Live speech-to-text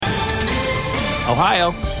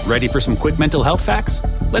Ohio, ready for some quick mental health facts?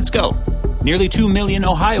 Let's go. Nearly 2 million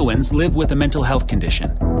Ohioans live with a mental health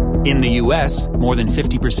condition. In the U.S., more than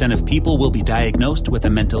 50% of people will be diagnosed with a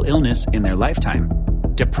mental illness in their lifetime.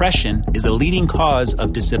 Depression is a leading cause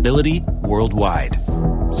of disability worldwide.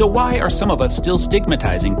 So why are some of us still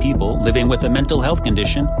stigmatizing people living with a mental health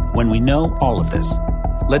condition when we know all of this?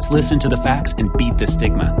 Let's listen to the facts and beat the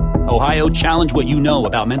stigma. Ohio, challenge what you know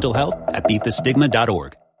about mental health at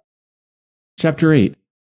beatthestigma.org. Chapter 8,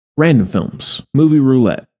 Random Films, Movie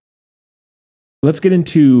Roulette. Let's get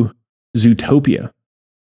into Zootopia,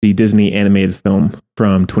 the Disney animated film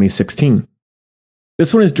from 2016.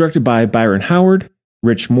 This one is directed by Byron Howard,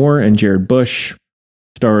 Rich Moore, and Jared Bush.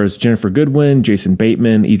 Stars Jennifer Goodwin, Jason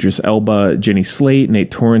Bateman, Idris Elba, Jenny Slate,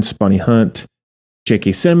 Nate Torrance, Bonnie Hunt,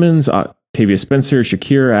 J.K. Simmons, Octavia Spencer,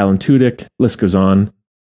 Shakira, Alan Tudyk, list goes on.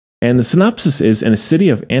 And the synopsis is, in a city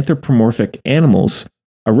of anthropomorphic animals,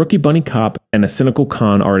 a rookie bunny cop and a cynical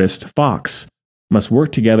con artist, Fox, must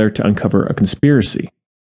work together to uncover a conspiracy.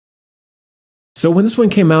 So when this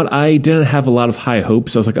one came out, I didn't have a lot of high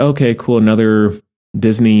hopes. I was like, okay, cool, another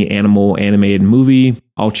Disney animal animated movie.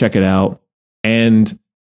 I'll check it out. And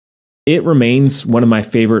it remains one of my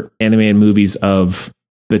favorite animated movies of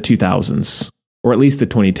the 2000s, or at least the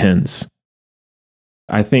 2010s.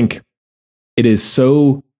 I think it is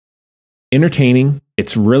so entertaining.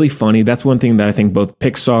 It's really funny. That's one thing that I think both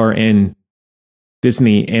Pixar and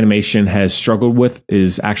Disney animation has struggled with,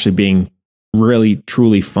 is actually being really,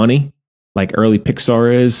 truly funny, like early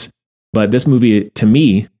Pixar is. But this movie, to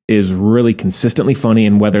me, is really consistently funny,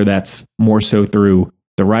 and whether that's more so through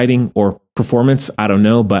the writing or performance, I don't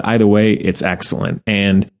know. But either way, it's excellent.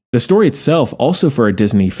 And the story itself, also for a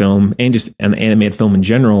Disney film and just an animated film in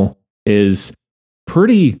general, is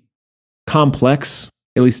pretty complex,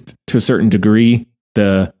 at least to a certain degree.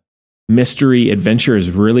 The mystery adventure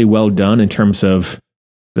is really well done in terms of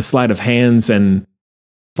the sleight of hands and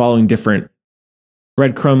following different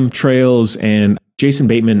breadcrumb trails. And Jason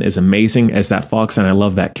Bateman is amazing as that fox, and I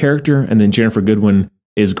love that character. And then Jennifer Goodwin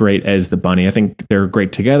is great as the bunny. I think they're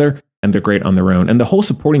great together, and they're great on their own. And the whole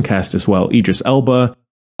supporting cast as well. Idris Elba,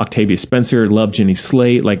 Octavia Spencer, love Jenny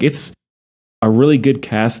Slate. Like, it's a really good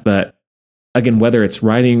cast that, again, whether it's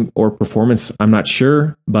writing or performance, I'm not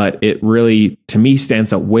sure, but it really, to me,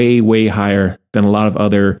 stands out way, way higher than a lot of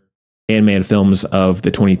other animated films of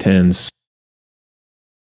the 2010s.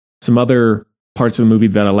 Some other parts of the movie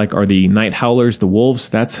that I like are the night howlers, the wolves.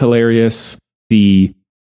 That's hilarious. The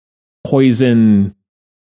poison,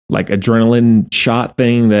 like adrenaline shot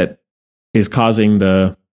thing that is causing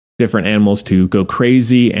the different animals to go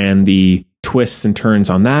crazy, and the twists and turns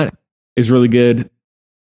on that is really good.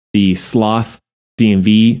 The sloth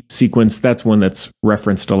DMV sequence, that's one that's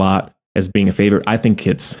referenced a lot as being a favorite. I think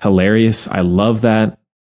it's hilarious. I love that.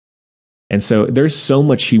 And so there's so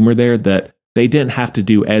much humor there that they didn't have to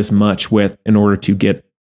do as much with in order to get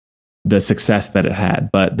the success that it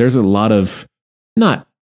had. But there's a lot of, not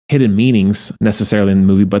hidden meanings necessarily in the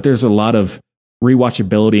movie, but there's a lot of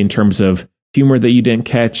rewatchability in terms of humor that you didn't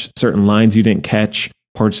catch, certain lines you didn't catch,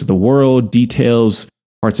 parts of the world, details,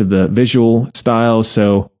 parts of the visual style.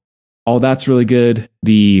 So all that's really good.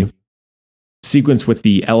 The sequence with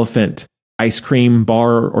the elephant ice cream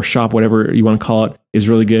bar or shop, whatever you want to call it, is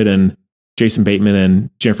really good. And Jason Bateman and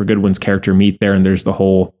Jennifer Goodwin's character meet there, and there's the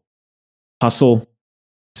whole hustle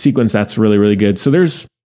sequence that's really, really good. So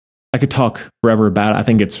I could talk forever about it. I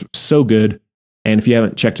think it's so good. And if you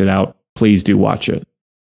haven't checked it out, please do watch it.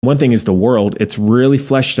 One thing is the world. It's really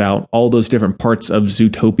fleshed out, all those different parts of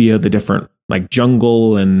Zootopia, the different like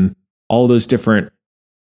jungle and all those different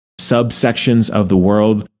subsections of the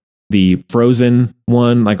world. The Frozen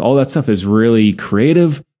one, like all that stuff is really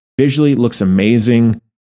creative. Visually, it looks amazing.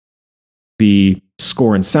 The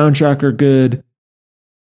score and soundtrack are good.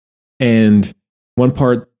 And one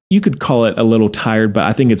part, you could call it a little tired, but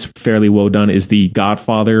I think it's fairly well done, is the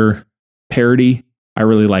Godfather parody. I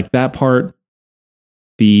really like that part.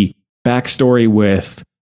 The backstory with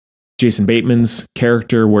Jason Bateman's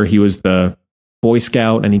character, where he was the Boy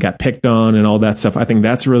Scout and he got picked on and all that stuff, I think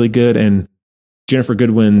that's really good. And Jennifer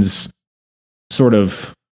Goodwin's sort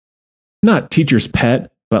of, not teacher's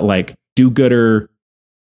pet, but like do-gooder,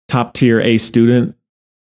 top tier A student.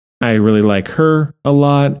 I really like her a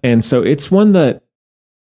lot. And so it's one that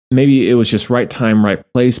maybe it was just right time, right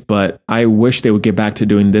place, but I wish they would get back to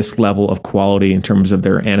doing this level of quality in terms of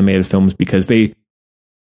their animated films, because they,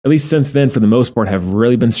 at least since then, for the most part, have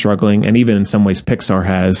really been struggling. And even in some ways, Pixar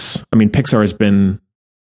has. I mean, Pixar has been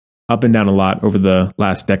up and down a lot over the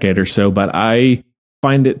last decade or so, but I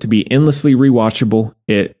find it to be endlessly rewatchable.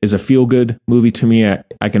 It is a feel-good movie to me.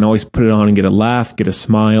 I can always put it on and get a laugh, get a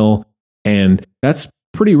smile. And that's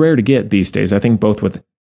pretty rare to get these days. I think both with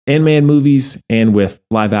animated movies and with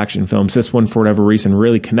live action films. This one, for whatever reason,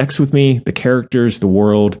 really connects with me. The characters, the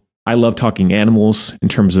world. I love talking animals in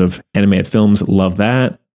terms of animated films. Love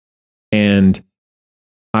that. And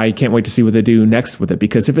I can't wait to see what they do next with it,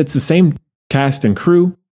 because if it's the same cast and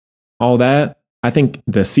crew, all that, I think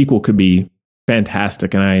the sequel could be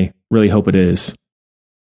fantastic, and I really hope it is.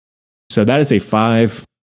 So that is a 5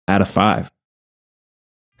 out of 5.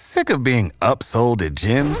 Sick of being upsold at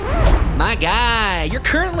gyms? My guy, you're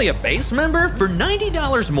currently a base member? For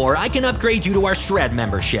 $90 more, I can upgrade you to our Shred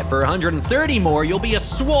membership. For $130 more, you'll be a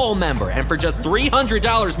Swole member. And for just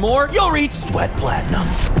 $300 more, you'll reach Sweat Platinum.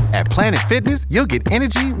 At Planet Fitness, you'll get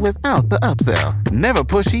energy without the upsell. Never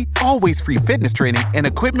pushy, always free fitness training and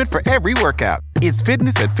equipment for every workout. It's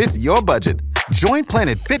fitness that fits your budget. Join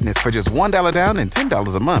Planet Fitness for just $1 down and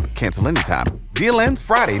 $10 a month. Cancel anytime. Deal ends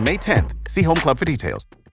Friday, May 10th. See Home Club for details.